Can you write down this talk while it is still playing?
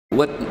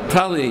What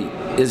probably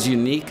is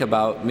unique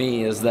about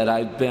me is that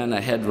I've been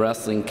a head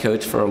wrestling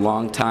coach for a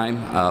long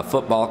time, a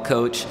football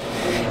coach,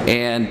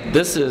 and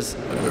this is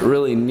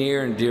really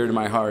near and dear to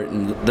my heart,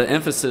 and the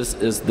emphasis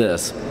is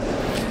this.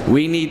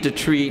 We need to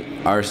treat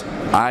our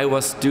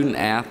Iowa student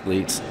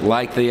athletes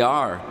like they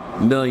are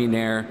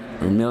millionaire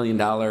or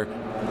million-dollar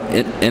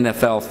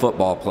NFL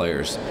football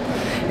players.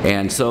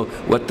 And so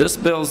what this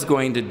bill is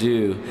going to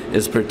do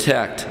is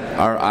protect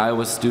our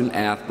Iowa student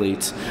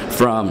athletes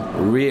from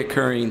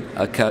reoccurring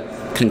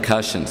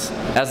concussions.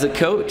 As a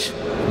coach,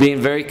 being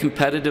very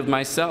competitive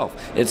myself,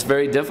 it's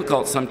very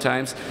difficult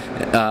sometimes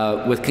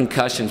with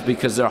concussions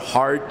because they're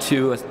hard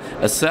to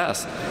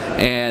assess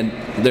and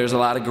there's a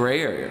lot of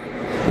gray area.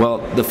 Well,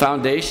 the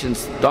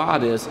foundation's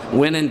thought is,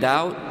 when in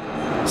doubt,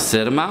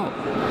 sit them out.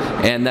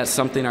 And that's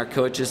something our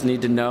coaches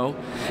need to know,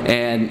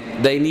 and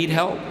they need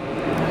help.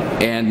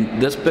 And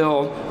this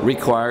bill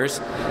requires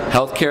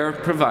healthcare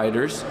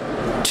providers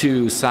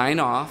to sign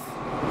off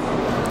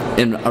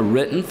in a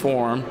written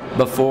form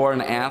before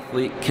an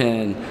athlete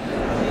can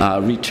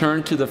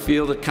return to the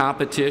field of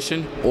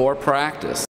competition or practice.